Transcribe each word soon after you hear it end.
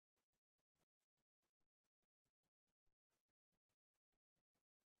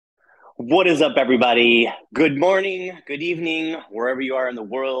What is up, everybody? Good morning, good evening, wherever you are in the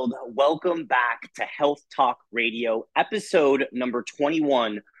world. Welcome back to Health Talk Radio, episode number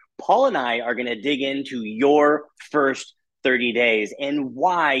 21. Paul and I are going to dig into your first 30 days and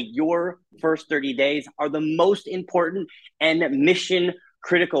why your first 30 days are the most important and mission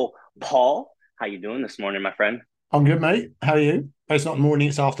critical. Paul, how you doing this morning, my friend? I'm good, mate. How are you? It's not morning,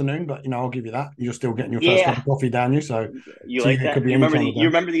 it's afternoon, but I'll give you that. You're still getting your first cup Yeah, of coffee down you, so you to like you it could that? be You any remember time of you day.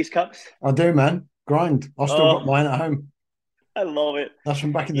 remember these cups? I do, man. Grind. I've still got Oh, mine at home. I love it. That's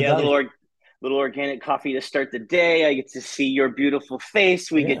from back in the Yeah, day. little organic coffee to start the day. I get to see your beautiful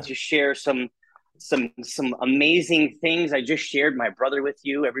face. We get Yeah. to share some amazing things. I just shared my brother with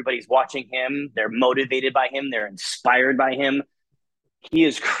you. Everybody's watching him. They're motivated by him. They're inspired by him. He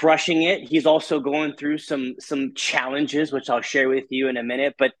is crushing it. He's also going through some challenges, which I'll share with you in a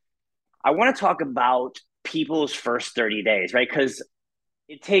minute. But I want to talk about people's first 30 days, right? Because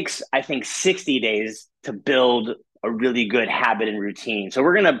it takes, I think, 60 days to build a really good habit and routine. So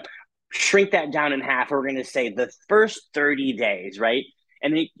we're going to shrink that down in half. We're going to say the first 30 days, right?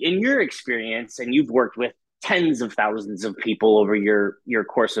 And in your experience, and you've worked with tens of thousands of people over your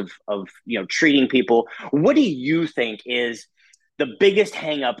course of treating people, what do you think is the biggest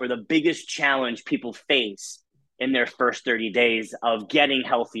hangup or the biggest challenge people face in their first 30 days of getting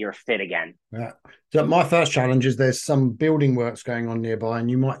healthy or fit again? Yeah. So my first challenge is there's some building works going on nearby,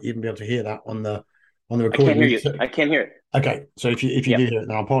 and you might even be able to hear that on the I can't hear recording. you. I can't hear it. Okay, so if you do Yep. hear it,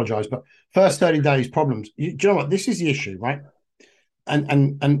 then I apologize. But first 30 days problems. Do you know what? This is the issue, right?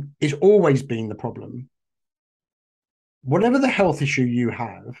 And it's always been the problem. Whatever the health issue you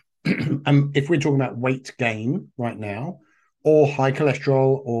have, and if we're talking about weight gain right now, or high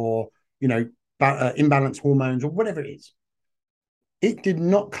cholesterol, or imbalanced hormones, or whatever it is, it did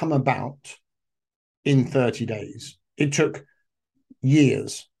not come about in 30 days. It took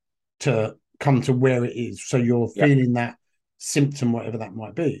years to come to where it is. So you're Yep. feeling that symptom, whatever that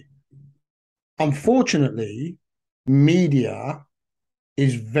might be. Unfortunately, media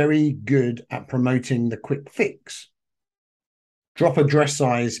is very good at promoting the quick fix. Drop a dress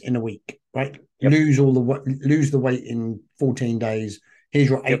size in a week, right? Yep. Lose the weight in 14 days. Here's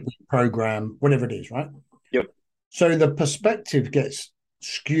your Yep. 8 week program, whatever it is, right? Yep. So the perspective gets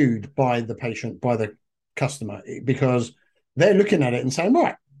skewed by the patient, by the customer, because they're looking at it and saying,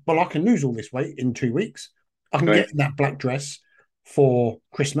 right, well, I can lose all this weight in 2 weeks. I can Right. get in that black dress for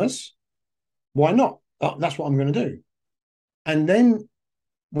Christmas. Why not? That's what I'm going to do. And then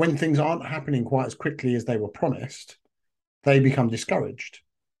when things aren't happening quite as quickly as they were promised, they become discouraged.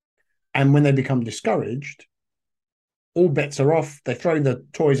 And when they become discouraged, all bets are off. They throw the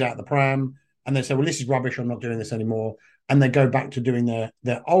toys out the pram and they say, well, this is rubbish. I'm not doing this anymore. And they go back to doing their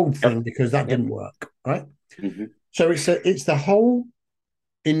old thing Yep. because that Yep. didn't work. Right. Mm-hmm. So it's the whole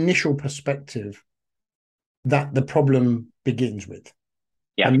initial perspective that the problem begins with.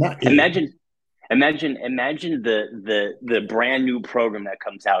 Yeah. And that is, Imagine the brand new program that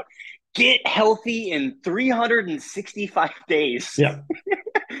comes out. Get healthy in 365 days. yeah,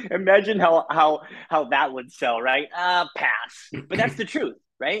 Imagine how that would sell, right? Pass. But that's the truth,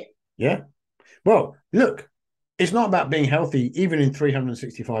 right? yeah. Well, look, it's not about being healthy even in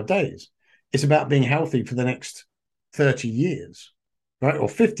 365 days. It's about being healthy for the next 30 years, right? Or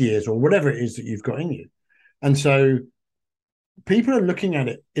 50 years or whatever it is that you've got in you. And so people are looking at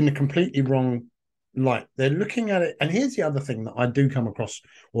it in a completely wrong light. They're looking at it. And here's the other thing that I do come across,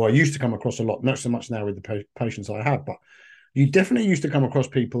 or I used to come across a lot, not so much now with the patients I have, but you definitely used to come across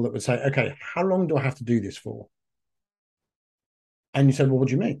people that would say, okay, how long do I have to do this for? And you said, well, what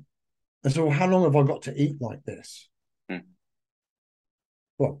do you mean? And so, well, how long have I got to eat like this?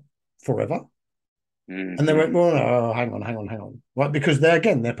 Well, forever. And they went, Mm-hmm. well, no, hang on. Right. Because their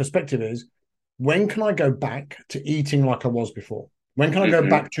perspective is, when can I go back to eating like I was before? When can I go Mm-hmm.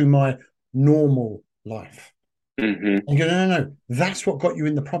 back to my normal life? Mm-hmm. And you go, no. That's what got you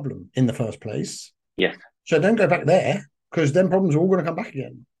in the problem in the first place. Yes. So don't go back there because then problems are all going to come back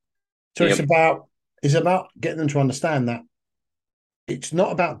again. So Yep. it's about getting them to understand that it's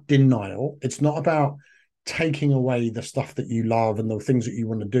not about denial. It's not about taking away the stuff that you love and the things that you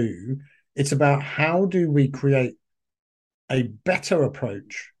want to do. It's about how do we create a better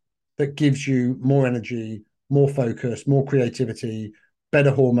approach that gives you more energy, more focus, more creativity,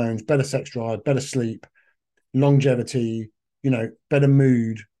 better hormones, better sex drive, better sleep, longevity, better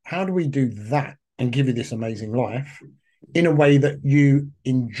mood. How do we do that and give you this amazing life in a way that you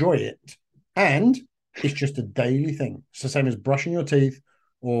enjoy it? And it's just a daily thing. It's the same as brushing your teeth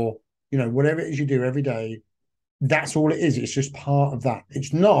or, whatever it is you do every day. That's all it is. It's just part of that.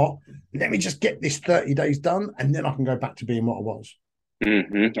 It's not, let me just get this 30 days done and then I can go back to being what I was.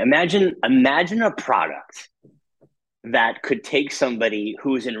 Imagine a product that could take somebody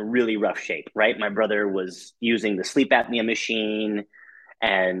who's in really rough shape, right? My brother was using the sleep apnea machine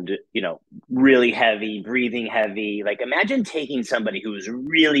and, really heavy, breathing heavy. Like imagine taking somebody who's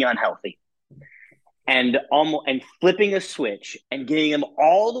really unhealthy and flipping a switch and getting them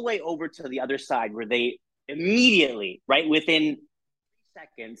all the way over to the other side where they immediately, right, within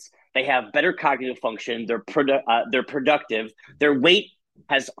seconds, they have better cognitive function, they're productive, their weight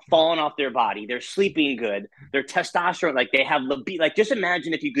has fallen off their body, they're sleeping good, their testosterone, like they have like just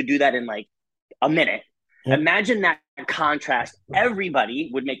imagine if you could do that in like a minute. Yep. Imagine that contrast.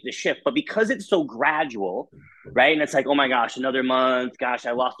 Everybody would make the shift, but because it's so gradual, right? And it's like, oh my gosh, another month. Gosh,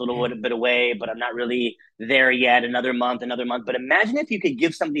 I lost a little bit of weight, but I'm not really there yet. Another month, another month. But imagine if you could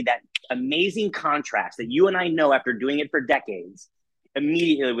give somebody that amazing contrast that you and I know after doing it for decades,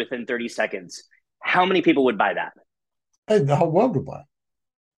 immediately within 30 seconds. How many people would buy that? The whole world would buy it.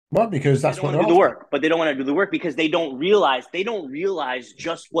 Well, because that's what they they're do the after. work, but they don't want to do the work because they don't realize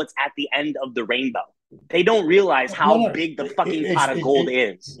just what's at the end of the rainbow. They don't realize how big the fucking pot of gold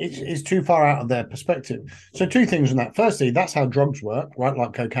is. It's too far out of their perspective. So two things on that. Firstly, that's how drugs work, right?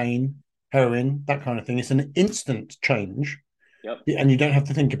 Like cocaine, heroin, that kind of thing. It's an instant change. Yep. And you don't have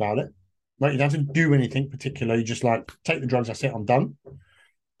to think about it. Right? You don't have to do anything particular. You just like take the drugs, that's it, I'm done.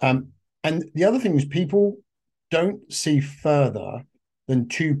 And the other thing is people don't see further than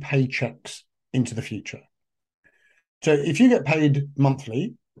 2 paychecks into the future. So if you get paid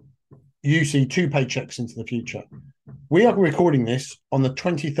monthly, you see 2 paychecks into the future. We are recording this on the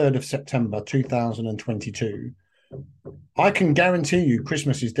 23rd of September, 2022. I can guarantee you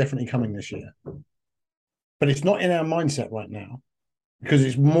Christmas is definitely coming this year. But it's not in our mindset right now because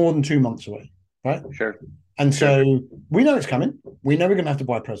it's more than 2 months away, right? Sure. And so we know it's coming. We know we're going to have to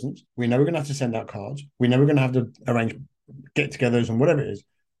buy presents. We know we're going to have to send out cards. We know we're going to have to arrange get-togethers and whatever it is.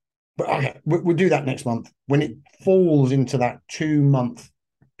 But okay, we'll do that next month when it falls into that 2-month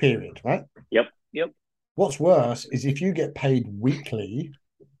period, right? Yep. What's worse is if you get paid weekly,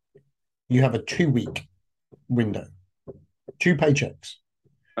 you have a 2-week window, 2 paychecks.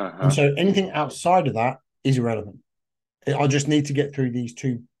 And so anything outside of that is irrelevant. I just need to get through these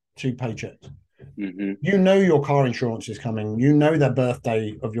two paychecks. You know your car insurance is coming. You know the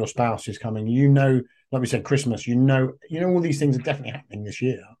birthday of your spouse is coming. You know, like we said, Christmas. You know all these things are definitely happening this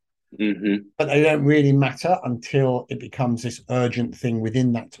year. But they don't really matter until it becomes this urgent thing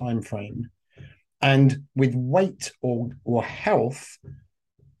within that time frame. And with weight or health,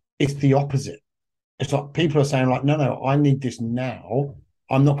 it's the opposite. It's like people are saying, like, no, I need this now.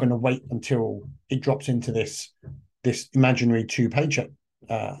 I'm not going to wait until it drops into this imaginary 2 paycheck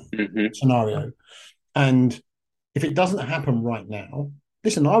scenario. And if it doesn't happen right now,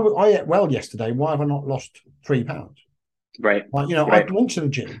 listen, I ate well yesterday. Why have I not lost 3 pounds? Right. Like, right. I went to the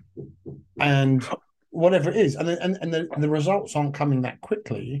gym and whatever it is, and the results aren't coming that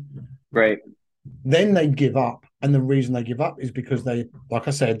quickly. Right. Then they give up. And the reason they give up is because they, like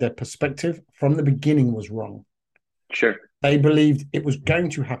I said, their perspective from the beginning was wrong. Sure. They believed it was going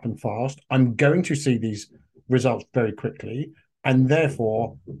to happen fast. I'm going to see these results very quickly. And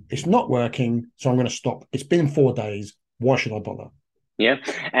therefore, it's not working. So I'm going to stop. It's been 4 days. Why should I bother? Yeah.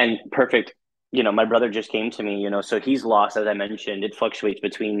 And perfect. My brother just came to me, so he's lost, as I mentioned, it fluctuates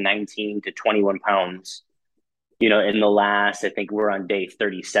between 19 to 21 pounds. In the last, I think we're on day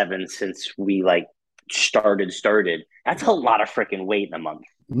 37 since we started. That's a lot of freaking weight in a month.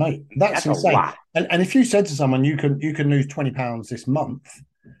 Mate, that's insane. A lot. And if you said to someone you can lose 20 pounds this month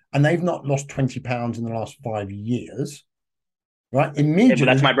and they've not lost 20 pounds in the last 5 years, right? Immediately.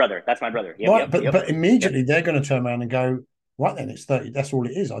 That's my brother. Yep, right. But immediately they're going to turn around and go, right then, it's 30. That's all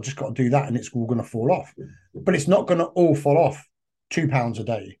it is. I just got to do that and it's all going to fall off. But it's not going to all fall off 2 pounds a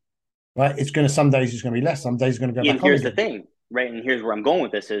day, right? Some days it's going to be less. Some days it's going to go back. And here's the thing, right? And here's where I'm going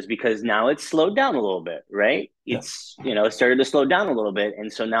with this is because now it's slowed down a little bit, right? It's, it started to slow down a little bit.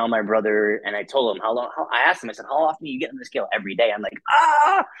 And so now my brother, and I told him I asked him, I said, how often do you get on the scale every day? I'm like,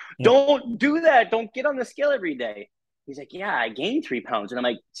 don't do that. Don't get on the scale every day. He's like, yeah, I gained 3 pounds. And I'm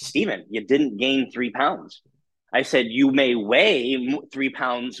like, Steven, you didn't gain 3 pounds. I said, you may weigh 3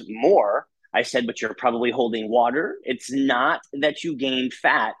 pounds more. I said, but you're probably holding water. It's not that you gained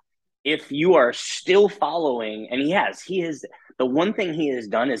fat. If you are still following, and he is, the one thing he has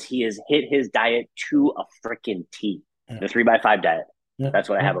done is he has hit his diet to a freaking T. The 3x5 diet. That's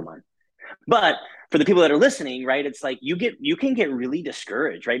what I have him on. But for the people that are listening, right, it's like you can get really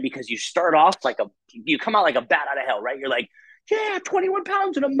discouraged, right? Because you start off you come out like a bat out of hell, right? You're like, yeah, 21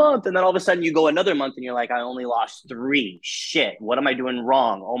 pounds in a month. And then all of a sudden you go another month and you're like, I only lost 3. Shit. What am I doing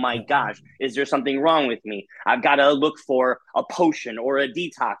wrong? Oh my gosh. Is there something wrong with me? I've got to look for a potion or a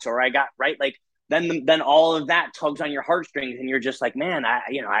detox, or I got, right? Like, then all of that tugs on your heartstrings and you're just like, man,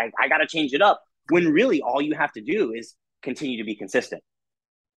 I got to change it up. When really all you have to do is continue to be consistent.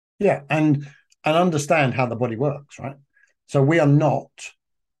 Yeah, and understand how the body works, right? So we are not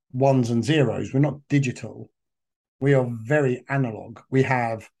ones and zeros. We're not digital. We are very analog. We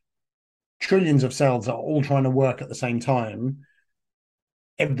have trillions of cells that are all trying to work at the same time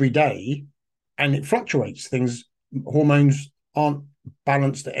every day, and it fluctuates. Things, hormones aren't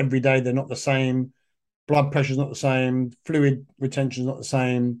balanced every day. They're not the same. Blood pressure's not the same. Fluid retention's not the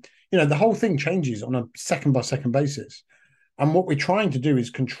same. The whole thing changes on a second by second basis. And what we're trying to do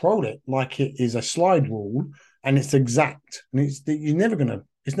is control it like it is a slide rule, and it's exact. And it's never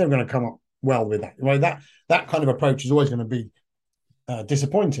gonna come up well with that. Right? That kind of approach is always going to be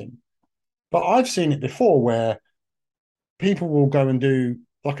disappointing. But I've seen it before where people will go and do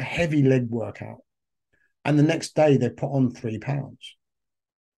like a heavy leg workout, and the next day they put on 3 pounds.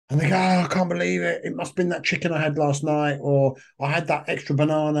 And they go, oh, I can't believe it. It must have been that chicken I had last night, or I had that extra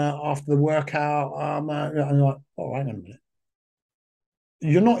banana after the workout. And you're like, oh, hang on a minute.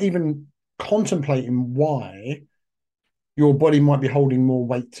 You're not even contemplating why your body might be holding more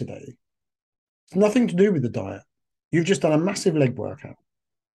weight today. It's nothing to do with the diet. You've just done a massive leg workout.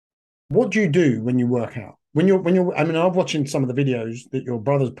 What do you do when you work out? I mean, I'm watching some of the videos that your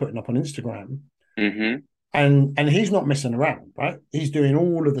brother's putting up on Instagram, and he's not messing around, right? He's doing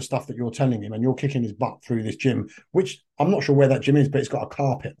all of the stuff that you're telling him, and you're kicking his butt through this gym, which I'm not sure where that gym is, but it's got a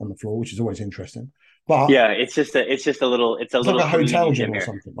carpet on the floor, which is always interesting. But yeah, it's a little like a hotel gym or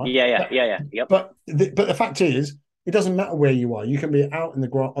something, right? Yeah. Yep. But the fact is, it doesn't matter where you are. You can be out in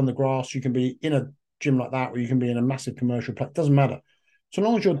on the grass. You can be in a gym like that, or you can be in a massive commercial place. It doesn't matter. So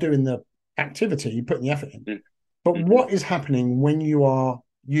long as you're doing the activity, you're putting the effort in. But what is happening when you are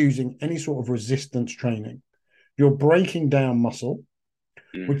using any sort of resistance training? You're breaking down muscle,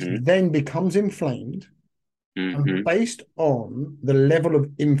 which then becomes inflamed. And based on the level of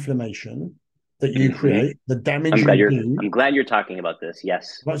inflammation that you create, the damage you do. I'm glad you're talking about this.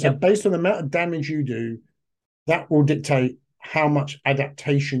 Yes. Right. So based on the amount of damage you do, that will dictate how much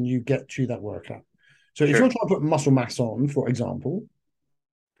adaptation you get to that workout. So if you're trying to put muscle mass on, for example,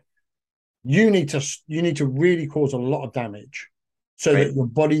 you need to really cause a lot of damage so that your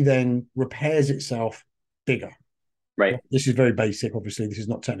body then repairs itself bigger. Right. This is very basic. Obviously, this is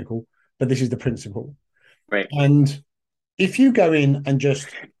not technical, but this is the principle. Right. And if you go in and just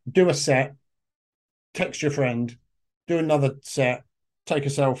do a set, text your friend, do another set, take a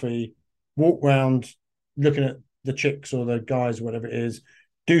selfie, walk around looking at the chicks or the guys, or whatever it is,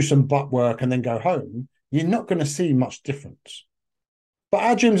 do some butt work and then go home, you're not going to see much difference. But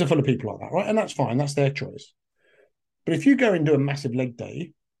our gyms are full of people like that, right? And that's fine. That's their choice. But if you go and do a massive leg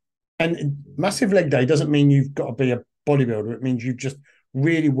day, and massive leg day doesn't mean you've got to be a bodybuilder. It means you've just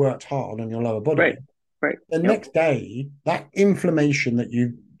really worked hard on your lower body. Right. The next day, that inflammation that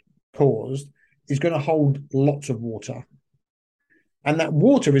you caused is going to hold lots of water. And that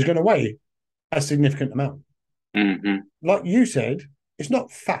water is going to weigh a significant amount. Like you said, it's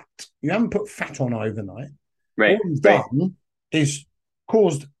not fat. You haven't put fat on overnight. Right. All you've done is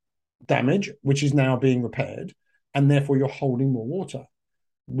caused damage, which is now being repaired, and therefore you're holding more water,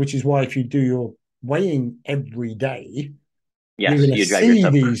 which is why if you do your weighing every day, you're going to see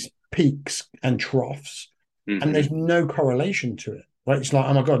these peaks and troughs, and there's no correlation to it. Right? It's like,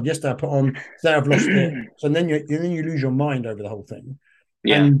 oh my God, yesterday I put on, today I've lost it. So then you lose your mind over the whole thing.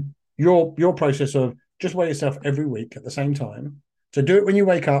 Yeah. And your process of just weigh yourself every week at the same time. So do it when you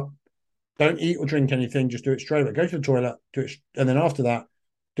wake up. Don't eat or drink anything. Just do it straight away. Go to the toilet, do it, and then after that,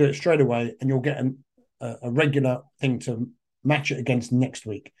 do it straight away, and you'll get a regular thing to match it against next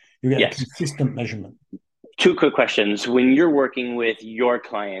week. You get a consistent measurement. 2 quick questions. When you're working with your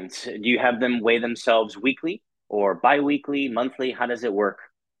clients, do you have them weigh themselves weekly or bi-weekly, monthly? How does it work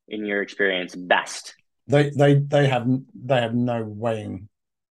in your experience best? They have no weighing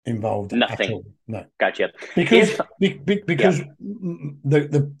involved. Nothing. At all. No. Gotcha. Because the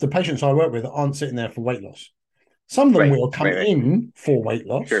patients I work with aren't sitting there for weight loss. Some of them will come in for weight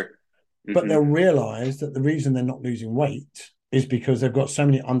loss. Sure. But they'll realize that the reason they're not losing weight is because they've got so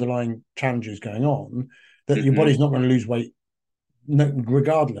many underlying challenges going on that your body's not going to lose weight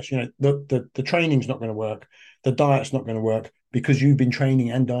regardless. The training's not going to work, the diet's not going to work because you've been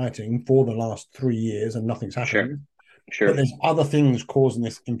training and dieting for the last 3 years and nothing's happened. Sure. But there's other things causing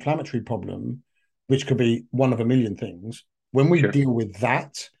this inflammatory problem, which could be one of a million things. When we deal with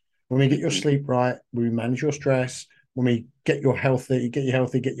that, when we get your sleep right, when we manage your stress, when we get your healthy, get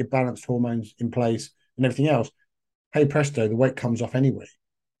your balanced hormones in place and everything else, hey presto, the weight comes off anyway.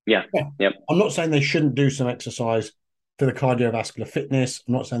 Yeah. Yep. I'm not saying they shouldn't do some exercise for the cardiovascular fitness.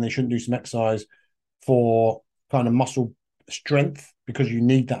 I'm not saying they shouldn't do some exercise for kind of muscle strength, because you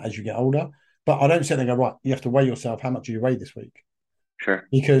need that as you get older. But I don't sit there and go, right, you have to weigh yourself. How much do you weigh this week? Sure.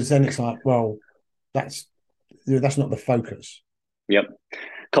 Because then it's like, well, that's not the focus. Yep.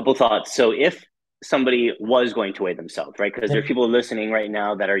 Couple thoughts. So if somebody was going to weigh themselves, right? Because there are people listening right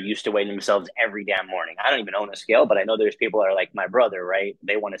now that are used to weighing themselves every damn morning. I don't even own a scale, but I know there's people that are like my brother, right?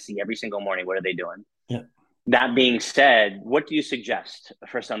 They want to see every single morning, what are they doing? Yeah. That being said, what do you suggest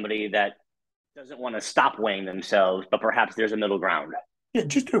for somebody that doesn't want to stop weighing themselves, but perhaps there's a middle ground? Yeah,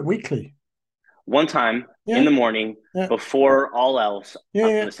 just do it weekly. One time in the morning before all else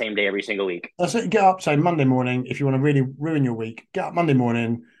on the same day every single week. That's it. Get up, say Monday morning, if you want to really ruin your week, get up Monday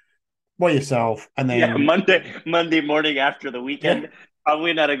morning, weigh yourself, and then Monday morning after the weekend.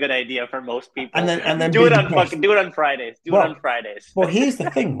 Probably not a good idea for most people. And then do it on Fridays. Do it on Fridays. Well, here's the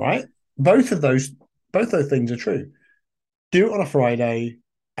thing, right? Both of those things are true. Do it on a Friday,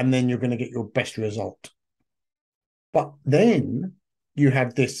 and then you're going to get your best result. But then you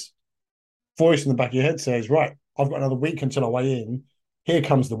have this voice in the back of your head says, right, I've got another week until I weigh in. Here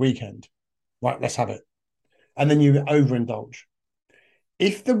comes the weekend. Right, let's have it. And then you overindulge.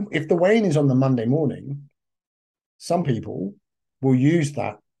 If the weigh-in is on the Monday morning, some people will use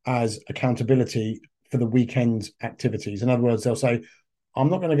that as accountability for the weekend's activities. In other words, they'll say, I'm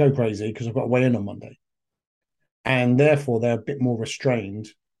not going to go crazy because I've got to weigh in on Monday. And therefore, they're a bit more restrained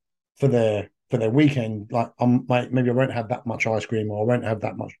for their weekend. Like, maybe I won't have that much ice cream, or I won't have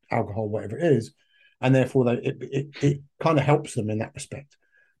that much alcohol, whatever it is. And therefore, it kind of helps them in that respect.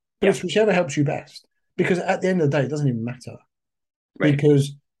 But it's whichever helps you best. Because at the end of the day, it doesn't even matter. Right.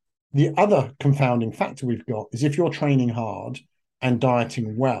 Because the other confounding factor we've got is if you're training hard and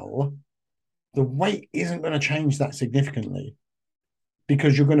dieting well, the weight isn't going to change that significantly,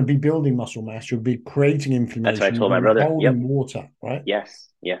 because you're going to be building muscle mass, you'll be creating inflammation. That's what I told my brother. Holding water, right? Yes.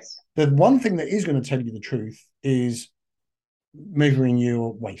 The one thing that is going to tell you the truth is measuring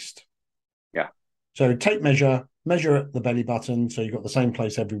your waist. Yeah. So measure at the belly button, so you've got the same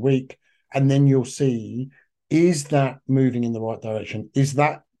place every week, and then you'll see, is that moving in the right direction? Is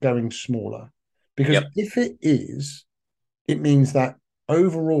that going smaller? Because if it is, it means that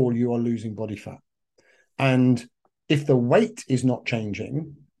overall you are losing body fat. And if the weight is not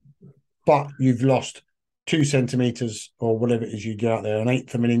changing, but you've lost 2 centimeters or whatever it is you get out there,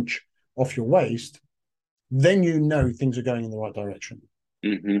 1/8 of an inch off your waist, then you know things are going in the right direction.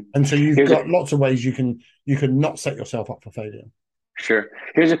 Mm-hmm. And so you've got lots of ways you can not set yourself up for failure. Sure.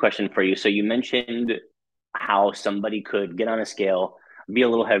 Here's a question for you. So you mentioned how somebody could get on a scale, be a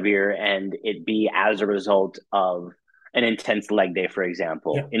little heavier, and it be as a result of an intense leg day, for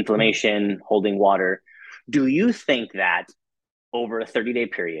example, inflammation, holding water. Do you think that over a 30-day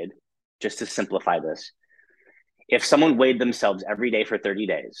period, just to simplify this, if someone weighed themselves every day for 30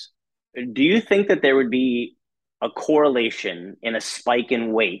 days, do you think that there would be a correlation in a spike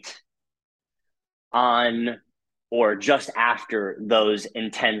in weight on or just after those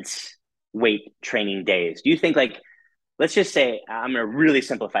intense weight training days? Do you think, like, let's just say, I'm going to really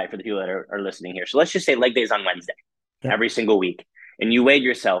simplify it for the people that are listening here. So let's just say leg days on Wednesday every single week, and you weighed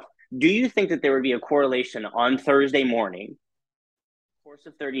yourself. Do you think that there would be a correlation on Thursday morning, course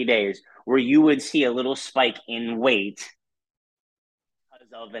of 30 days, where you would see a little spike in weight because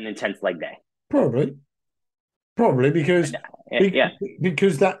of an intense leg day? Probably because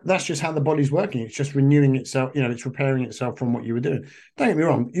because that's just how the body's working. It's just renewing itself. It's repairing itself from what you were doing. Don't get me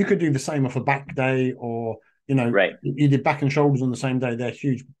wrong. You could do the same off a back day, or you did back and shoulders on the same day. They're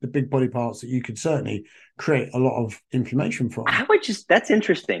huge, the big body parts that you could certainly create a lot of inflammation from. That's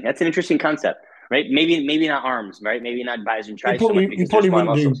interesting. That's an interesting concept, right? Maybe not arms, right? Maybe not biceps and triceps. You probably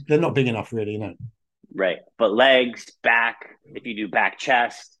wouldn't do. They're not big enough, really, Right, but legs, back. If you do back,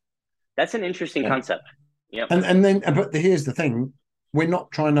 chest, that's an interesting concept. Yeah, but here's the thing: we're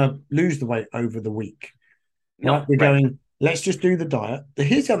not trying to lose the weight over the week. No, right? We're going. Let's just do the diet.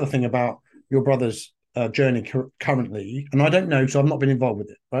 Here's the other thing about your brother's journey currently, and I don't know, so I've not been involved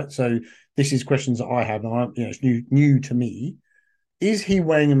with it, right? So this is questions that I have, and it's new to me. Is he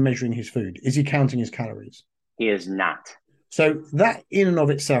weighing and measuring his food? Is he counting his calories? He is not. So that in and of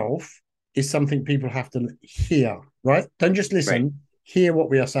itself is something people have to hear, right? Don't just listen. Right. Hear what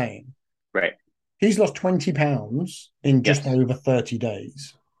we are saying. Right. He's lost 20 pounds in just over 30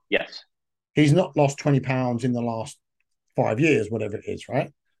 days. Yes. He's not lost 20 pounds in the last 5 years, whatever it is,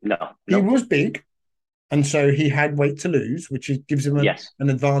 right? No. He was big, and so he had weight to lose, which gives him an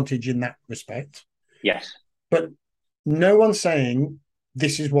advantage in that respect. Yes. But no one's saying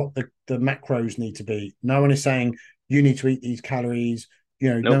this is what the macros need to be. No one is saying you need to eat these calories.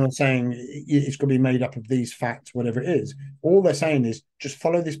 No Nope. one's saying it's going to be made up of these fats, whatever it is. All they're saying is just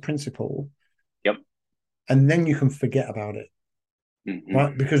follow this principle, Yep. and then you can forget about it,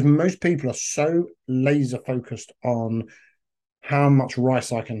 right? Hmm. Because most people are so laser focused on how much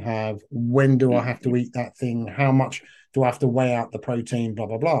rice I can have, when do I have to Hmm. eat that thing, how much do I have to weigh out the protein, blah,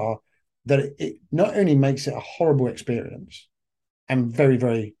 blah, blah, that it not only makes it a horrible experience and very,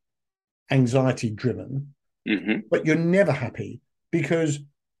 very anxiety driven, Hmm. but you're never happy because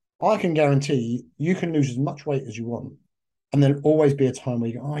I can guarantee you can lose as much weight as you want. And there'll always be a time where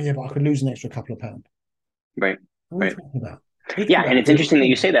you go, oh, yeah, but I could lose an extra couple of pounds. Right. What are you Right. talking about? We're Yeah, talking and about it's real interesting that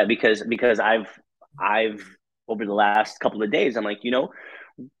you things. say that because I've over the last couple of days I'm like,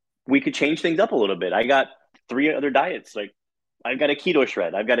 we could change things up a little bit. I got three other diets. Like I've got a keto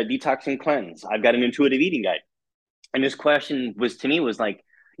shred, I've got a detox and cleanse, I've got an intuitive eating guide. And this question was to me was like,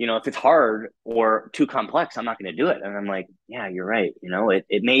 if it's hard or too complex, I'm not going to do it. And I'm like, yeah, you're right.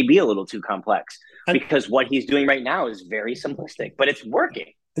 It may be a little too complex And because what he's doing right now is very simplistic, but it's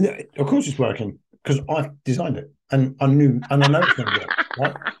working. of course it's working because I've designed it and I knew and I know it's going to work,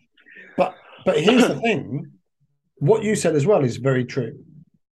 right? But here's the thing: what you said as well is very true.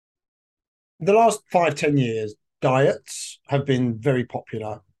 The last 5, 10 years, diets have been very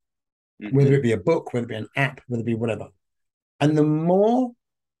popular, whether Hmm. it be a book, whether it be an app, whether it be whatever. And the more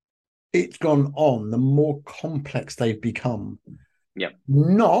it's gone on, the more complex they've become. Yeah.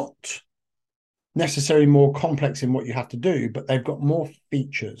 Not necessarily more complex in what you have to do, but they've got more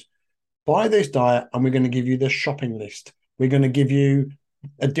features. Buy this diet, and we're going to give you the shopping list. We're going to give you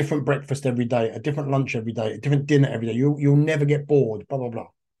a different breakfast every day, a different lunch every day, a different dinner every day. You'll never get bored. Blah blah blah.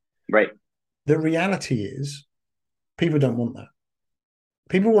 Right. The reality is, people don't want that.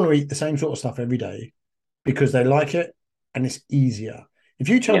 People want to eat the same sort of stuff every day because they like it and it's easier. If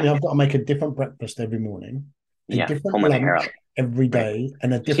you tell Yeah. me I've got to make a different breakfast every morning, a Yeah. different Pulling my hair lunch out. every Right. day,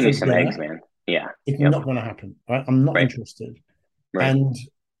 and a Just give me different some eggs, dinner, man. Yeah. it's Yep. not going to happen. Right? I'm not Right. interested. Right. And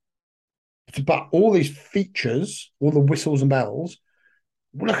but all these features, all the whistles and bells,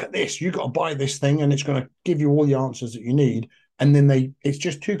 well, look at this. You got to buy this thing, and it's going to give you all the answers that you need. And then it's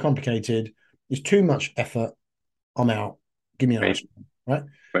just too complicated. It's too much effort. I'm out. Give me an ice Right. cream. Right.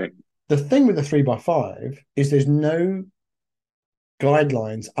 Right. The thing with the 3x5 is there's no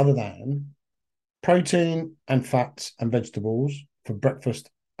guidelines other than protein and fats and vegetables for breakfast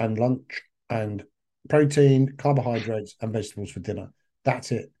and lunch, and protein, carbohydrates, and vegetables for dinner.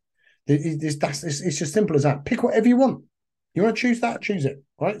 That's it. It's just simple as that. Pick whatever you want. You want to choose that, choose it,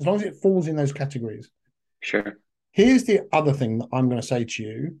 right? As long as it falls in those categories. Sure. Here's the other thing that I'm going to say to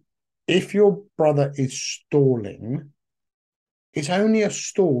you. If your brother is stalling, it's only a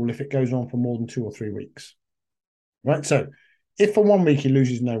stall if it goes on for more than 2 or 3 weeks, right? So if for 1 week he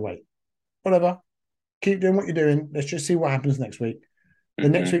loses no weight, whatever, keep doing what you're doing. Let's just see what happens next week. The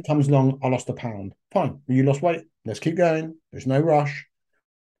next Hmm. week comes along, I lost a pound. Fine. You lost weight. Let's keep going. There's no rush.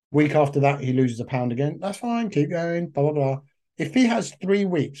 Week after that, he loses a pound again. That's fine. Keep going. Blah, blah, blah. If he has 3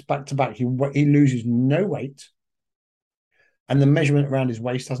 weeks back to back, he loses no weight and the measurement around his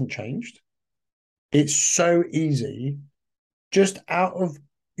waist hasn't changed, it's so easy. Just out of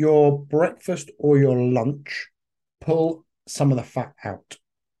your breakfast or your lunch, pull some of the fat out.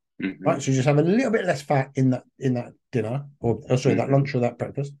 Hmm. Right. So you just have a little bit less fat in that dinner or sorry, that Hmm. lunch or that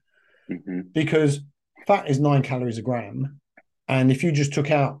breakfast, Hmm. because fat is 9 calories a gram. And if you just took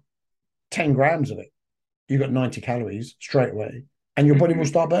out 10 grams of it, you got 90 calories straight away, and your body will Hmm.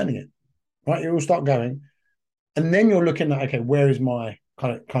 start burning it, right? It will start going. And then you're looking at, okay, where is my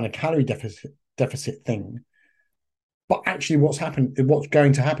kind of calorie deficit thing? But actually, what's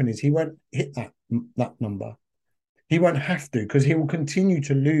going to happen is he won't hit that number. He won't have to because he will continue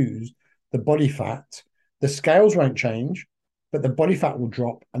to lose the body fat. The scales won't change, but the body fat will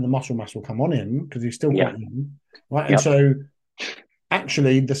drop and the muscle mass will come on him because he's still Yeah. quite young, right? And Yep. so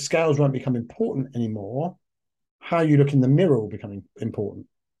actually, the scales won't become important anymore. How you look in the mirror will become important,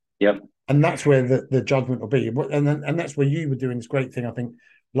 Yep. and that's where the judgment will be. And that's where you were doing this great thing, I think,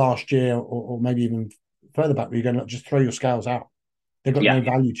 last year or maybe even further back, where you're going to just throw your scales out. They've got Yeah. no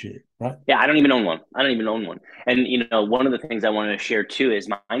value to you, right? Yeah, I don't even own one. I don't even own one. And one of the things I wanted to share too is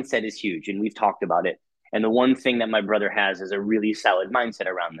mindset is huge, and we've talked about it. And the one thing that my brother has is a really solid mindset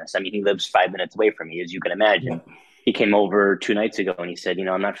around this. I mean, he lives 5 minutes away from me, as you can Yeah, imagine. He came over 2 nights ago and he said,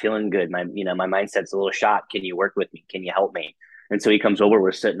 I'm not feeling good. My mindset's a little shot. Can you work with me? Can you help me? And so he comes over.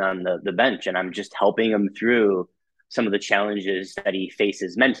 We're sitting on the bench, and I'm just helping him through some of the challenges that he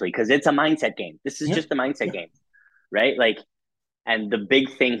faces mentally because it's a mindset game. This is yeah, just a mindset yeah. game, right? Like And the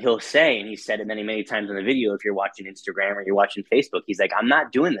big thing he'll say, and he said it many times in the video, if you're watching Instagram or you're watching Facebook, he's like, I'm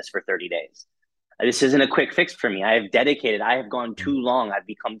not doing this for 30 days. This isn't a quick fix for me. I have dedicated, I have gone too long. I've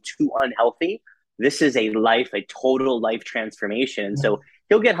become too unhealthy. This is a total life transformation. And so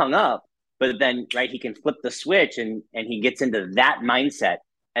he'll get hung up, but then, right, he can flip the switch and he gets into that mindset.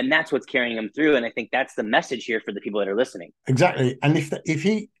 And that's what's carrying him through. And I think that's the message here for the people that are listening. Exactly. And if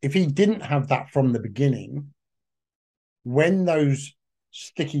he didn't have that from the beginning, when those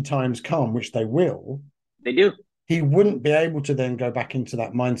sticky times come, which they will, they do. He wouldn't be able to then go back into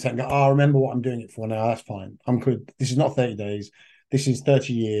that mindset and go, oh, I remember what I'm doing it for now. That's fine. I'm good. This is not 30 days. This is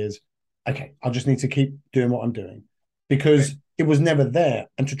 30 years. Okay, I just need to keep doing what I'm doing because it was never there.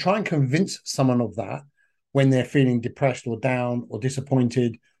 And to try and convince someone of that when they're feeling depressed or down or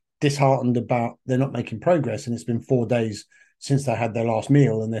disappointed, disheartened about they're not making progress, and it's been 4 days since they had their last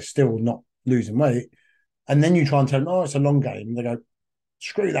meal and they're still not losing weight. And then you try and tell them, oh, it's a long game. And they go,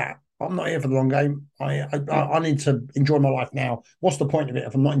 screw that. I'm not here for the long game. I need to enjoy my life now. What's the point of it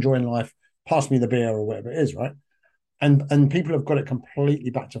if I'm not enjoying life? Pass me the beer or whatever it is, right? And people have got it completely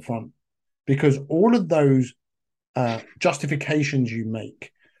back to front because all of those justifications you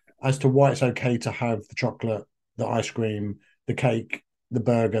make as to why it's okay to have the chocolate, the ice cream, the cake, the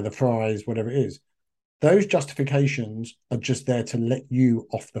burger, the fries, whatever it is, those justifications are just there to let you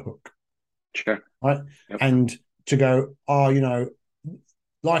off the hook. Sure. Right. Yep. And to go, oh,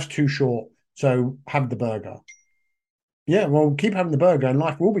 life's too short, so have the burger. Yeah, well, keep having the burger and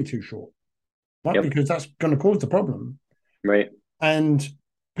life will be too short, right? Yep. Because that's going to cause the problem. Right. And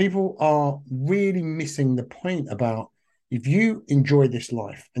people are really missing the point about if you enjoy this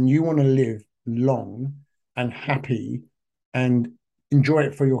life and you want to live long and happy and enjoy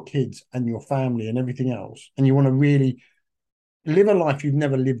it for your kids and your family and everything else, and you want to really live a life you've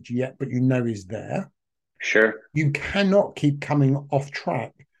never lived yet, but is there. Sure. You cannot keep coming off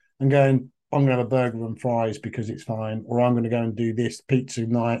track and going, I'm going to have a burger and fries because it's fine, or I'm going to go and do this pizza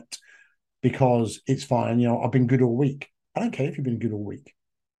night because it's fine. I've been good all week. I don't care if you've been good all week.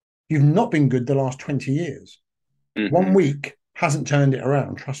 You've not been good the last 20 years. Mm-hmm. 1 week hasn't turned it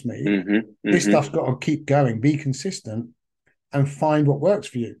around, trust me. Mm-hmm. Mm-hmm. This stuff's got to keep going, be consistent, and find what works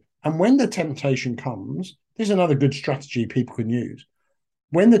for you. And when the temptation comes, this is another good strategy people can use.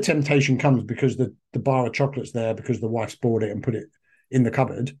 When the temptation comes because the bar of chocolate's there because the wife's bought it and put it in the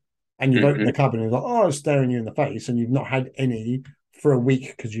cupboard, and you've opened the cupboard and it's like, oh, it's staring you in the face, and you've not had any for a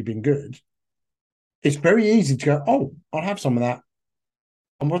week because you've been good, it's very easy to go, oh, I'll have some of that.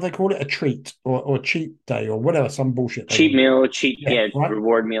 And what do they call it? A treat or a cheat day or whatever, some bullshit. Cheat meal, right?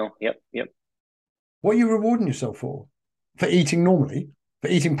 Reward meal. Yep. What are you rewarding yourself for? For eating normally? For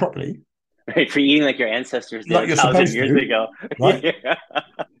eating properly? Right, for eating like your ancestors did like you're 1,000 years ago. Right? Yeah.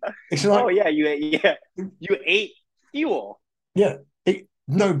 It's like, oh yeah, you ate fuel. Yeah.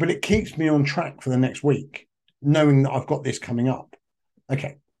 No, but it keeps me on track for the next week, knowing that I've got this coming up.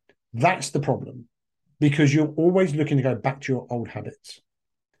 Okay. That's the problem. Because you're always looking to go back to your old habits.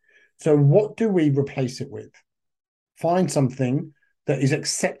 So what do we replace it with? Find something that is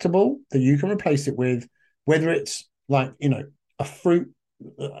acceptable that you can replace it with, whether it's like, a fruit,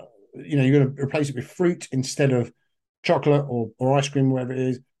 you're going to replace it with fruit instead of chocolate or ice cream, whatever it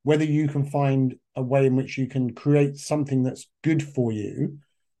is, whether you can find a way in which you can create something that's good for you,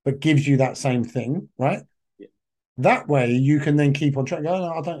 but gives you that same thing, right? Yeah. That way you can then keep on track. Oh,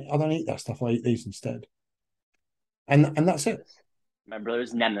 no, I don't eat that stuff. I eat these instead. And that's it. My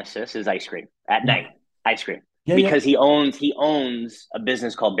brother's nemesis is ice cream at night. Ice cream. Yeah, because he owns a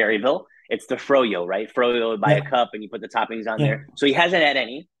business called Berryville. It's the Froyo, right? Froyo, buy a cup and you put the toppings on there. So he hasn't had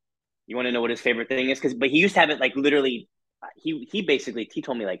any. You want to know what his favorite thing is? But he used to have it like literally. He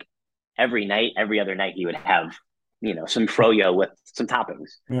told me like every night, every other night he would have some Froyo with some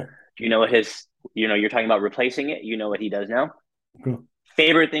toppings. Yeah. Do you know what you're talking about replacing it? You know what he does now? Cool.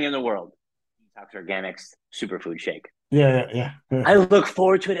 Favorite thing in the world. Detox Organics superfood shake. Yeah. I look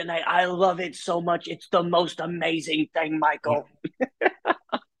forward to it at night. I love it so much. It's the most amazing thing, Michael.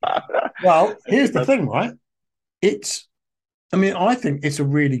 Well, here's the thing, right? I think it's a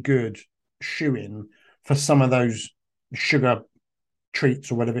really good shoe-in for some of those sugar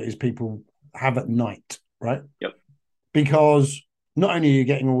treats or whatever it is people have at night, right? Yep. Because not only are you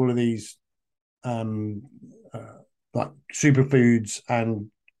getting all of these like superfoods and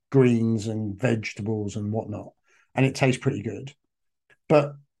greens and vegetables and whatnot, and it tastes pretty good,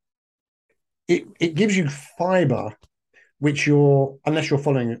 but it gives you fiber, which unless you're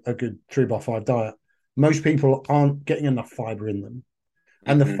following a good 3x5 diet, most people aren't getting enough fiber in them.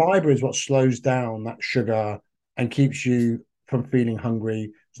 And the fiber is what slows down that sugar and keeps you from feeling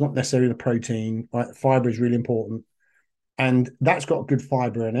hungry. It's not necessarily the protein, right? Fiber is really important. and that's got good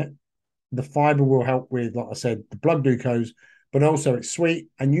fiber in it. The fiber will help with, like I said, the blood glucose, but also it's sweet,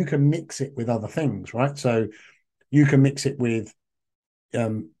 and you can mix it with other things, right? So you can mix it with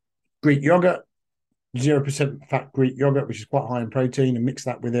Greek yogurt, 0% fat Greek yogurt, which is quite high in protein, and mix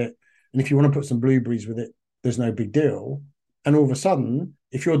that with it. And if you want to put some blueberries with it, there's no big deal. And all of a sudden,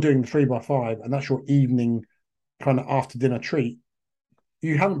 if you're doing the 3x5 and that's your evening kind of after dinner treat,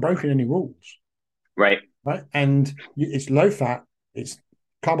 you haven't broken any rules. Right. Right. And it's low fat, it's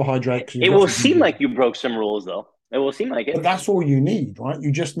carbohydrate. It will seem like you broke some rules, though. It will seem like it. But that's all you need, right?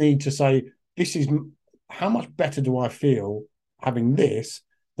 You just need to say, this is how much better do I feel having this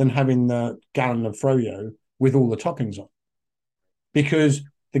than having the gallon of froyo with all the toppings on? Because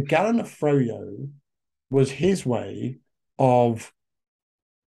the gallon of froyo was his way of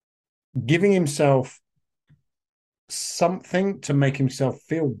giving himself something to make himself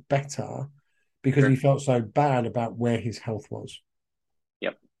feel better, because he felt so bad about where his health was.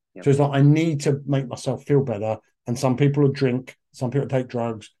 Yep. So it's like, I need to make myself feel better. And some people will drink, some people take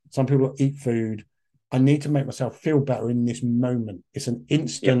drugs, some people will eat food. I need to make myself feel better in this moment. It's an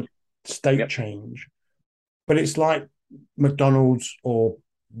instant state change. But it's like McDonald's or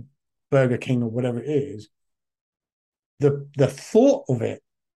Burger King or whatever it is. The thought of it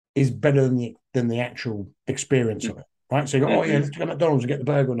is better than the actual experience of it, right? So you go, oh yeah, let's go to McDonald's and get the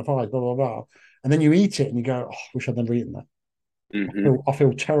burger and the fries, blah, blah, blah. And then you eat it and you go, oh, I wish I'd never eaten that. I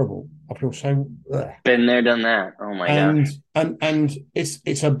feel terrible. I feel so been there, done that. Oh my gosh. And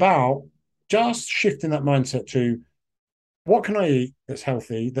it's about just shifting that mindset to, what can I eat that's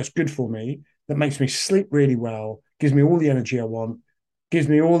healthy, that's good for me, that makes me sleep really well, gives me all the energy I want, gives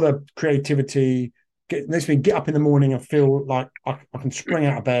me all the creativity, makes me get up in the morning and feel like I can spring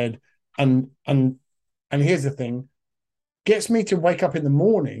out of bed. And here's the thing, gets me to wake up in the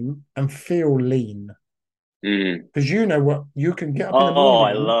morning and feel lean. Because you know what, you can get up in the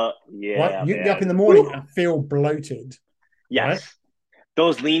morning. I love, right? You can get up in the morning and feel bloated. Yes. Right?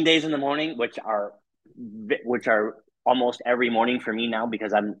 Those lean days in the morning, which are almost every morning for me now,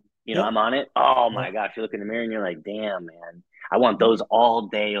 because I'm I'm on it. Oh my gosh, you look in the mirror and you're like, damn, man, I want those all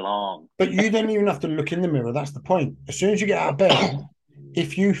day long. But you don't even have to look in the mirror. That's the point. As soon as you get out of bed,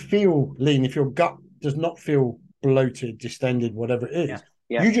 if you feel lean, if your gut does not feel bloated, distended, whatever it is,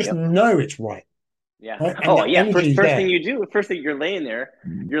 you just know it's right. Yeah. Right? First thing you do, first thing you're laying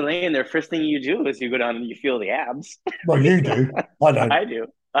there, first thing you do is you go down and you feel the abs. Well, you do. I don't. I do.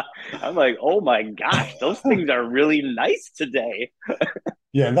 I'm like, oh my gosh, those things are really nice today.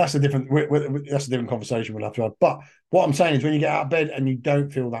 Yeah, that's a different conversation we'll have to have. But what I'm saying is, when you get out of bed and you don't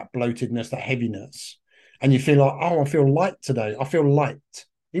feel that bloatedness, that heaviness, and you feel like, oh, I feel light today. I feel light.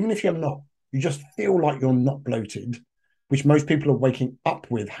 Even if you're not, you just feel like you're not bloated, which most people are waking up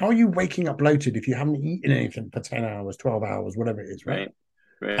with. How are you waking up bloated if you haven't eaten anything for 10 hours, 12 hours, whatever it is, right?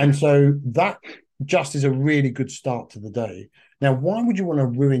 And so that just is a really good start to the day. Now, why would you want to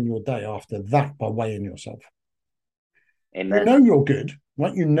ruin your day after that by weighing yourself? Amen. You know you're good,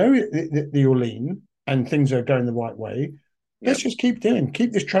 right? You know that you're lean and things are going the right way. Let's just keep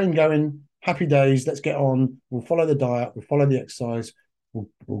this train going. Happy days. Let's get on. We'll follow the diet. We'll follow the exercise.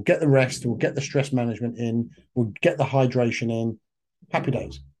 We'll get the rest. We'll get the stress management in. We'll get the hydration in. Happy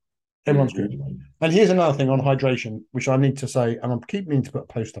days. Everyone's good. And here's another thing on hydration, which I need to say, and I'm keep meaning to put a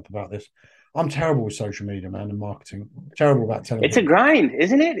post up about this. I'm terrible with social media, man, and marketing. Terrible about telling It's people. A grind,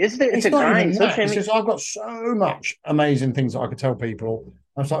 isn't it? It's a grind. It's just I've got so much amazing things that I could tell people.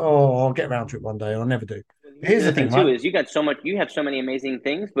 I was like, oh, I'll get around to it one day, and I'll never do. Here's the thing too, is you have so many amazing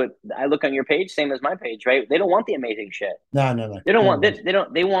things, but I look on your page, same as my page, right? They don't want the amazing shit. No. They don't want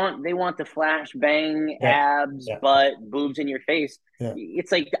they want the flash bang, abs, butt, boobs in your face. Yeah.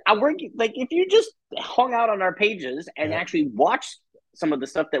 It's like if you just hung out on our pages and actually watched some of the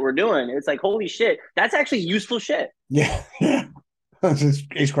stuff that we're doing, it's like, holy shit, that's actually useful shit. Yeah.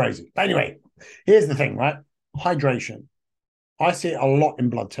 It's crazy. But anyway, here's the thing, right? Hydration. I see it a lot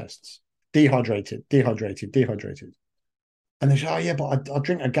in blood tests. Dehydrated. And they say, oh yeah, but I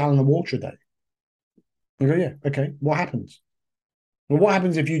drink a gallon of water a day. I go, yeah, okay. What happens? Well, what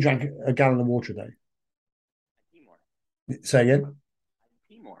happens if you drank a gallon of water a day? Pee more. Say again?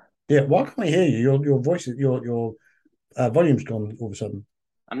 Pee more. Yeah, why can't I hear you? Your voice, your volume's gone all of a sudden.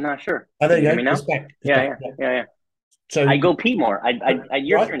 I'm not sure. Oh, there you go. Me now? It's back. Yeah. So I go pee more. I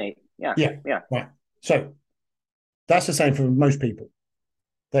urinate. Right? Yeah. Right. So that's the same for most people.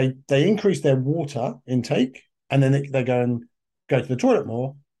 They increase their water intake and then they go to the toilet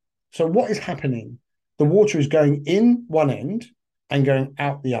more. So what is happening? The water is going in one end and going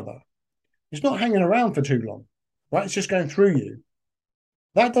out the other. It's not hanging around for too long, right? It's just going through you.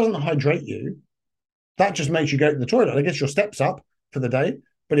 That doesn't hydrate you. That just makes you go to the toilet. I guess your steps up for the day,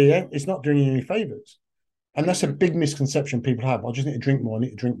 but it's not doing you any favors. And that's a big misconception people have. I just need to drink more. I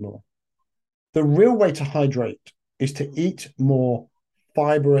need to drink more. The real way to hydrate is to eat more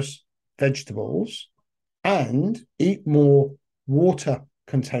fibrous vegetables and eat more water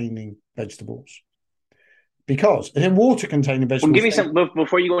containing vegetables. Because water containing vegetables. Well, give me some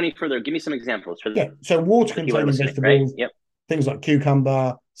before you go any further. Give me some examples for that. Yeah, so water containing vegetables, right? Yep. Things like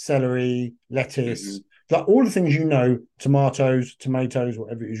cucumber, celery, lettuce, like all the things tomatoes,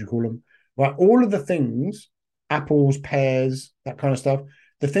 whatever it is you call them, right? All of the things, apples, pears, that kind of stuff,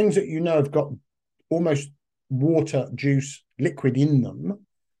 the things that have got almost water, juice, liquid in them,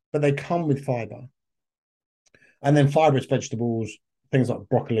 but they come with fiber. And then fibrous vegetables, things like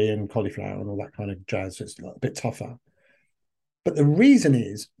broccoli and cauliflower and all that kind of jazz. So it's a bit tougher. But the reason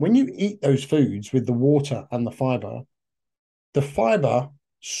is when you eat those foods with the water and the fiber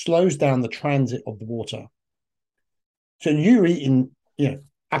slows down the transit of the water. So you're eating,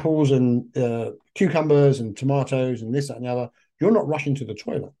 apples and cucumbers and tomatoes and this, that, and the other. You're not rushing to the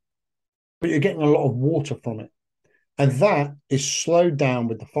toilet, but you're getting a lot of water from it. And that is slowed down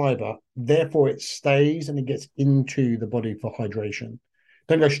with the fiber. Therefore, it stays and it gets into the body for hydration.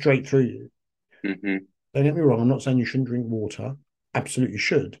 Don't go straight through you. Mm-hmm. Don't get me wrong. I'm not saying you shouldn't drink water. Absolutely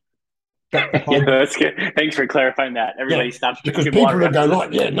should. Yeah, that's good. Thanks for clarifying that. Everybody stops because people water. will go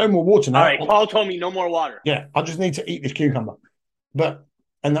like, yeah, no more water now. All right, Paul told me no more water. Yeah, I just need to eat this cucumber.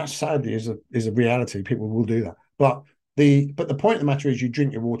 And that sadly is a reality. People will do that. But the point of the matter is you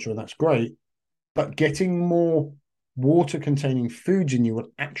drink your water and that's great. But getting more water containing foods in you will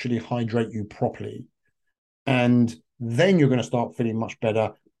actually hydrate you properly. And then you're going to start feeling much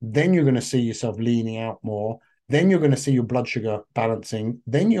better. Then you're going to see yourself leaning out more. Then you're going to see your blood sugar balancing.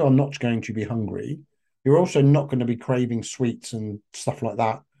 Then you are not going to be hungry. You're also not going to be craving sweets and stuff like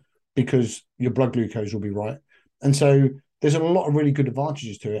that because your blood glucose will be right. And so there's a lot of really good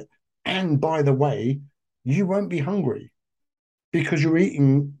advantages to it. And by the way, you won't be hungry because you're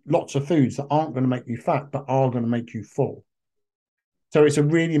eating lots of foods that aren't going to make you fat, but are going to make you full. So it's a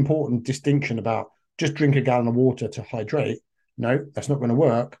really important distinction about just drink a gallon of water to hydrate. No, that's not going to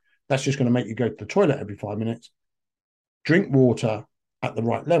work. That's just going to make you go to the toilet every 5 minutes. Drink water at the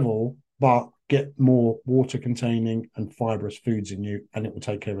right level, but get more water containing and fibrous foods in you, and it will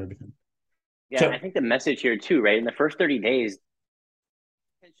take care of everything. Yeah, so, I think the message here too, right? In the first 30 days,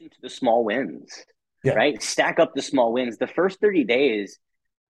 attention to the small wins, right? Stack up the small wins. The first 30 days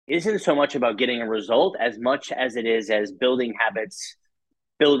isn't so much about getting a result as much as it is as building habits,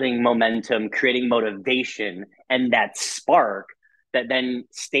 building momentum, creating motivation, and that spark that then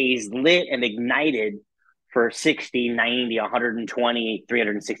stays lit and ignited for 60, 90, 120,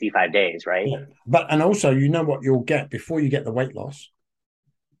 365 days, right? Yeah. And also, what you'll get before you get the weight loss?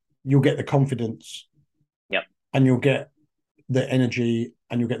 You'll get the confidence. Yep. And you'll get the energy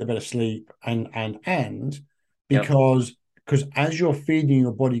and you'll get the better sleep and because as you're feeding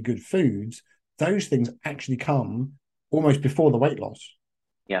your body good foods, those things actually come almost before the weight loss.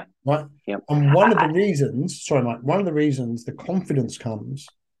 Yeah. Right. Yeah. And one of the reasons the confidence comes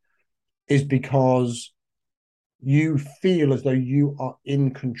is because you feel as though you are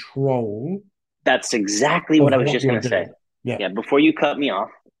in control. That's exactly what I was just going to say. Yeah. Before you cut me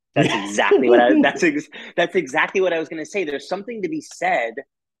off, that's exactly what that's exactly what I was going to say. There's something to be said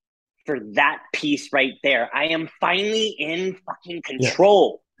for that piece right there. I am finally in fucking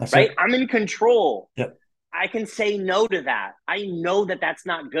control, right? It. I'm in control. Yep. I can say no to that. I know that that's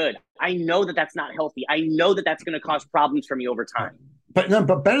not good. I know that that's not healthy. I know that that's going to cause problems for me over time. But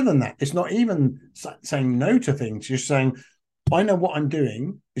better than that. It's not even saying no to things. You're saying, I know what I'm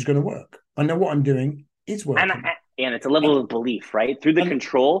doing is going to work. I know what I'm doing is working. And it's a level of belief, right? Through the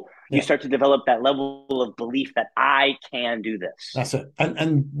control, you start to develop that level of belief that I can do this. That's it.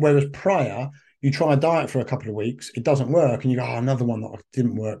 And whereas prior, you try a diet for a couple of weeks, it doesn't work. And you go, another one that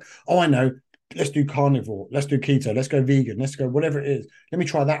didn't work. Oh, I know. Let's do carnivore. Let's do keto. Let's go vegan. Let's go whatever it is. Let me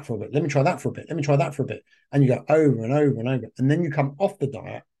try that for a bit. Let me try that for a bit. Let me try that for a bit. And you go over and over and over. And then you come off the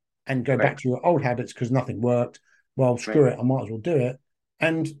diet and go back to your old habits because nothing worked. Well, screw it. I might as well do it.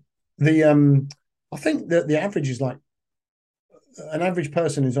 And I think that the average is like an average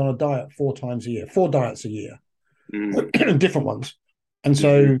person is on a diet 4 times a year, 4 diets a year, different ones. And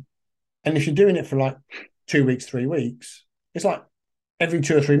so, and if you're doing it for like 2 weeks, 3 weeks, it's like every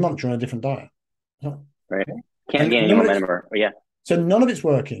 2 or 3 months you're on a different diet. Right. Can't gain any momentum. Yeah. So none of it's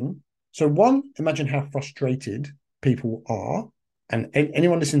working. So one, imagine how frustrated people are. And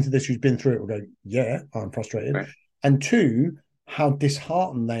anyone listening to this who's been through it will go, yeah, I'm frustrated. Right. And 2, how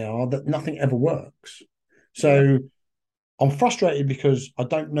disheartened they are that nothing ever works. So I'm frustrated because I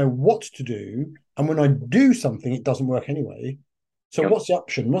don't know what to do, and when I do something, it doesn't work anyway. So Yep. what's the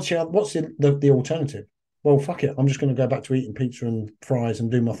option? What's the alternative? Well, fuck it. I'm just going to go back to eating pizza and fries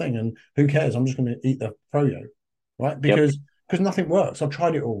and do my thing, and who cares? I'm just going to eat the froyo, right? Yep. Because nothing works. I've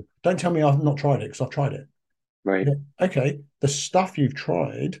tried it all. Don't tell me I've not tried it because I've tried it. Right. Yeah, okay, the stuff you've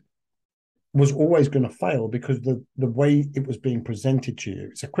tried was always going to fail because the way it was being presented to you,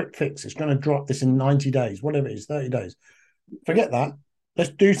 it's a quick fix. It's going to drop this in 90 days, whatever it is, 30 days. Forget that. Let's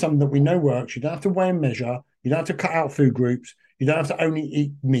do something that we know works. You don't have to weigh and measure. You don't have to cut out food groups. You don't have to only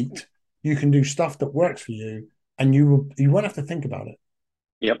eat meat. You can do stuff that works for you, and you won't have to think about it.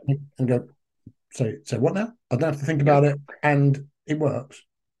 Yep. And go, so what now? I don't have to think Yep. about it, and it works.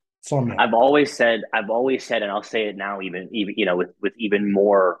 Sign me up. I've always said, and I'll say it now, even with even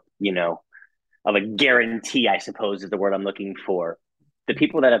more, of a guarantee, I suppose is the word I'm looking for. The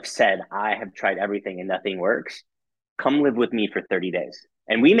people that have said, I have tried everything and nothing works, come live with me for 30 days.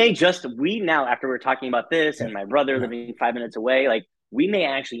 And we now, after we're talking about this Yeah, and my brother yeah, living 5 minutes away, like we may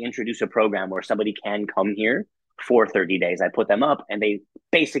actually introduce a program where somebody can come here for 30 days. I put them up and they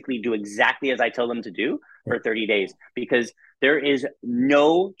basically do exactly as I tell them to do yeah, for 30 days because there is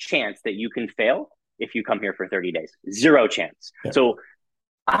no chance that you can fail if you come here for 30 days. Zero chance. yeah, So,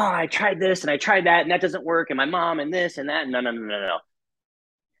 I tried this and I tried that and that doesn't work. And my mom and this and that. No, no, no, no, no.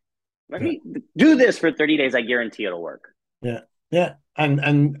 Let yeah. me do this for 30 days. I guarantee it'll work. Yeah, yeah,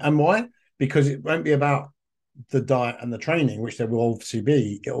 and why? Because it won't be about the diet and the training, which there will obviously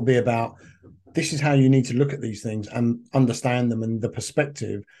be. It will be about this is how you need to look at these things and understand them and the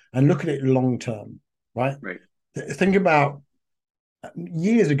perspective and look at it long term, right? Right. Think about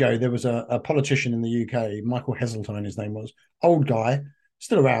years ago, there was a politician in the UK, Michael Heseltine, his name was, old guy,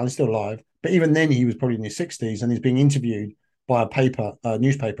 still around, still alive, but even then he was probably in his 60s and he's being interviewed by a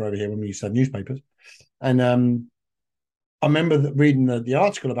newspaper over here when we used to have newspapers. And I remember reading the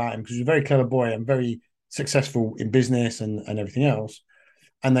article about him because he's a very clever boy and very successful in business and everything else.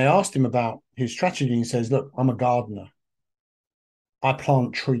 And they asked him about his strategy. And he says, look, I'm a gardener. I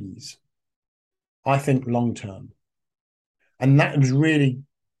plant trees. I think long term. And that was really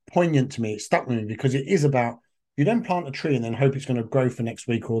poignant to me. It stuck with me because it is about you don't plant a tree and then hope it's going to grow for next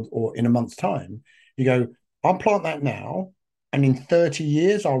week or in a month's time. You go, I'll plant that now. And in 30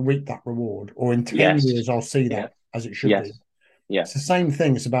 years, I'll reap that reward. Or in 10 Yes. years, I'll see Yes. that as it should be. Yes. Yes. It's the same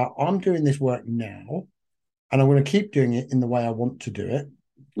thing. It's about I'm doing this work now, and I'm going to keep doing it in the way I want to do it,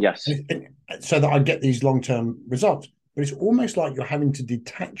 Yes. so that I get these long-term results. But it's almost like you're having to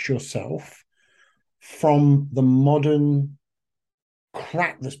detach yourself from the modern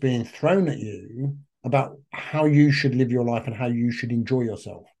crap that's being thrown at you about how you should live your life and how you should enjoy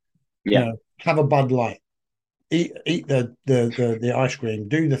yourself. Yeah. Have a Bud Light, eat the ice cream,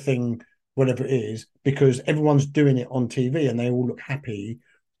 do the thing, whatever it is, because everyone's doing it on TV and they all look happy,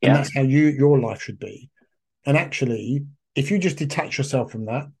 and Yeah. that's how your life should be. And actually, if you just detach yourself from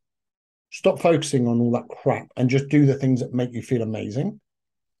that, stop focusing on all that crap, and just do the things that make you feel amazing.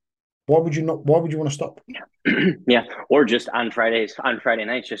 Why would you not? Why would you want to stop? Yeah. Or just on Friday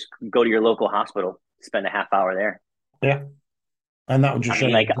nights, just go to your local hospital, spend a half hour there. Yeah, and that would I just show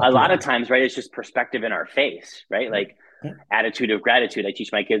mean, you like a exactly lot what. of times, right? It's just perspective in our face, right? Yeah, Like yeah, attitude of gratitude. I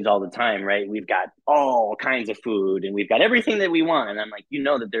teach my kids all the time, right? We've got all kinds of food and we've got everything that we want. And I'm like,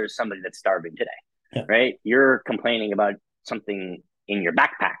 that there's somebody that's starving today, yeah, right? You're complaining about something in your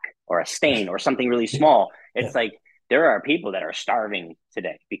backpack or a stain or something really yeah, small. yeah, It's like there are people that are starving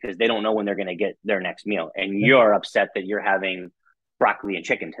today because they don't know when they're going to get their next meal. And yeah, you're upset that you're having broccoli and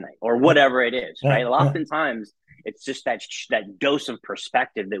chicken tonight or yeah, whatever it is, yeah, right? yeah. Oftentimes it's just that dose of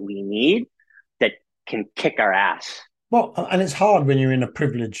perspective that we need that can kick our ass. Well, and it's hard when you're in a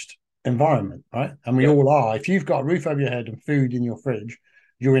privileged environment, right? And we Yep. all are. If you've got a roof over your head and food in your fridge,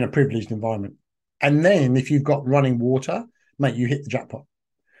 you're in a privileged environment. And then if you've got running water, mate, you hit the jackpot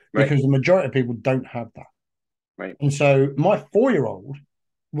Right. because the majority of people don't have that. Right. And so my 4-year-old,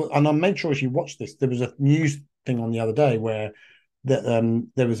 and I made sure she watched this. There was a news thing on the other day where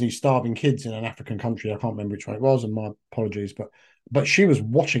there was these starving kids in an African country. I can't remember which one it was, and my apologies, but she was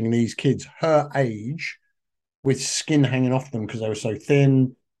watching these kids her age with skin hanging off them because they were so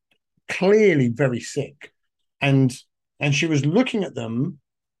thin, clearly very sick, and she was looking at them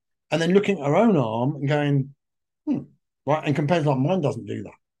and then looking at her own arm and going, right, and compared to like mine doesn't do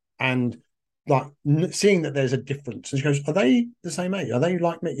that, and like seeing that there's a difference, and she goes, "Are they the same age? Are they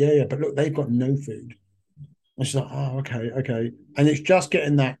like me? Yeah, yeah, but look, they've got no food." And she's like, "Oh, okay, okay," and it's just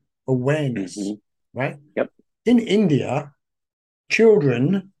getting that awareness, Mm-hmm. right? Yep. In India,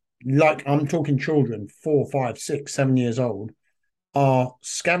 children, like I'm talking children, 4, 5, 6, 7 years old, are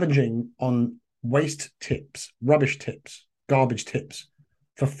scavenging on waste tips, rubbish tips, garbage tips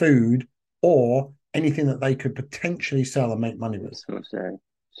for food or anything that they could potentially sell and make money with. So sad.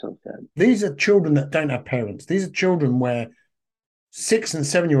 So sad. These are children that don't have parents. These are children where 6 and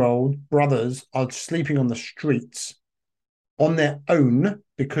 7-year-old brothers are sleeping on the streets on their own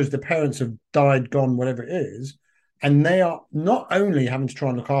because the parents have died, gone, whatever it is. And they are not only having to try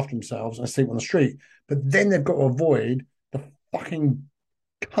and look after themselves and sleep on the street, but then they've got to avoid the fucking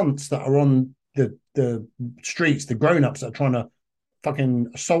cunts that are on the streets, the grown-ups that are trying to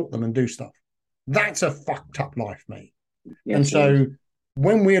fucking assault them and do stuff. That's a fucked up life, mate. Yes, and so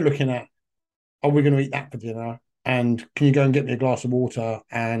when we're looking at, are we going to eat that for dinner? And can you go and get me a glass of water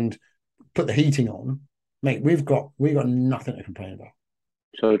and put the heating on? Mate, we've got nothing to complain about.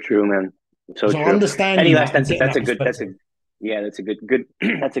 So true, man. So true. Understanding that's a good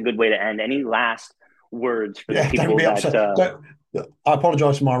that's a good way to end. Any last words for the people that I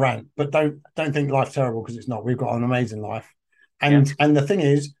apologize for my rant, but don't think life's terrible, because it's not. We've got an amazing life. And the thing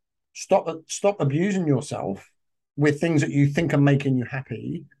is, stop abusing yourself with things that you think are making you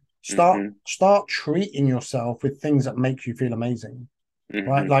happy. Start treating yourself with things that make you feel amazing.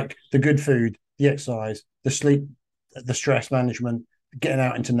 Right? Like the good food, the exercise, the sleep, the stress management, getting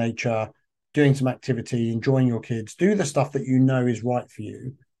out into nature, doing some activity, enjoying your kids, do the stuff that you know is right for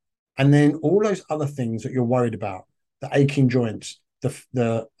you. And then all those other things that you're worried about, the aching joints,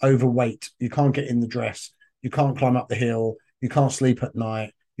 the overweight, you can't get in the dress, you can't climb up the hill, you can't sleep at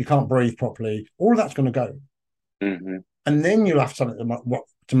night, you can't breathe properly, all of that's going to go. And then you'll have something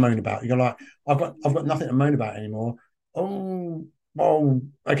to moan about. You're like, I've got nothing to moan about anymore. Oh, well,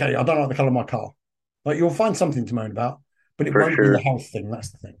 okay, I don't like the color of my car. Like, you'll find something to moan about, but it won't be the health thing.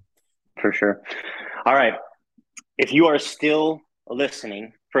 That's the thing. For sure. All right. If you are still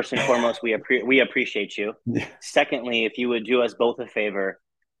listening, first and foremost, we appreciate you. Yeah. Secondly, if you would do us both a favor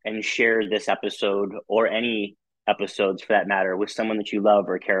and share this episode, or any episodes for that matter, with someone that you love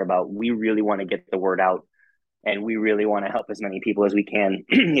or care about, we really want to get the word out, and we really want to help as many people as we can.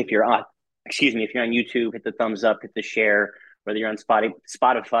 If you're on YouTube, hit the thumbs up, hit the share. Whether you're on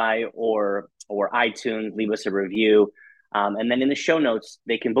Spotify or iTunes, leave us a review. And then in the show notes,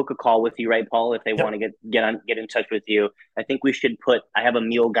 they can book a call with you, right, Paul, if they want to get in touch with you. I think we should I have a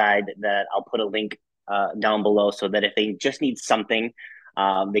meal guide that I'll put a link down below, so that if they just need something,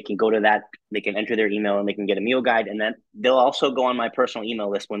 they can go to that, they can enter their email and they can get a meal guide. And then they'll also go on my personal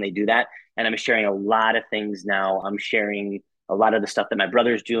email list when they do that. And I'm sharing a lot of things now. I'm sharing a lot of the stuff that my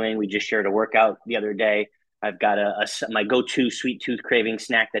brother's doing. We just shared a workout the other day. I've got my go-to sweet tooth craving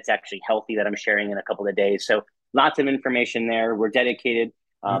snack that's actually healthy that I'm sharing in a couple of days. So lots of information there. We're dedicated.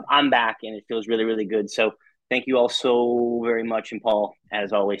 I'm back, and it feels really, really good. So thank you all so very much. And Paul,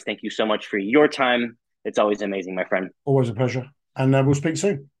 as always, thank you so much for your time. It's always amazing, my friend. Always a pleasure. And we'll speak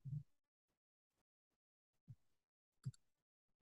soon.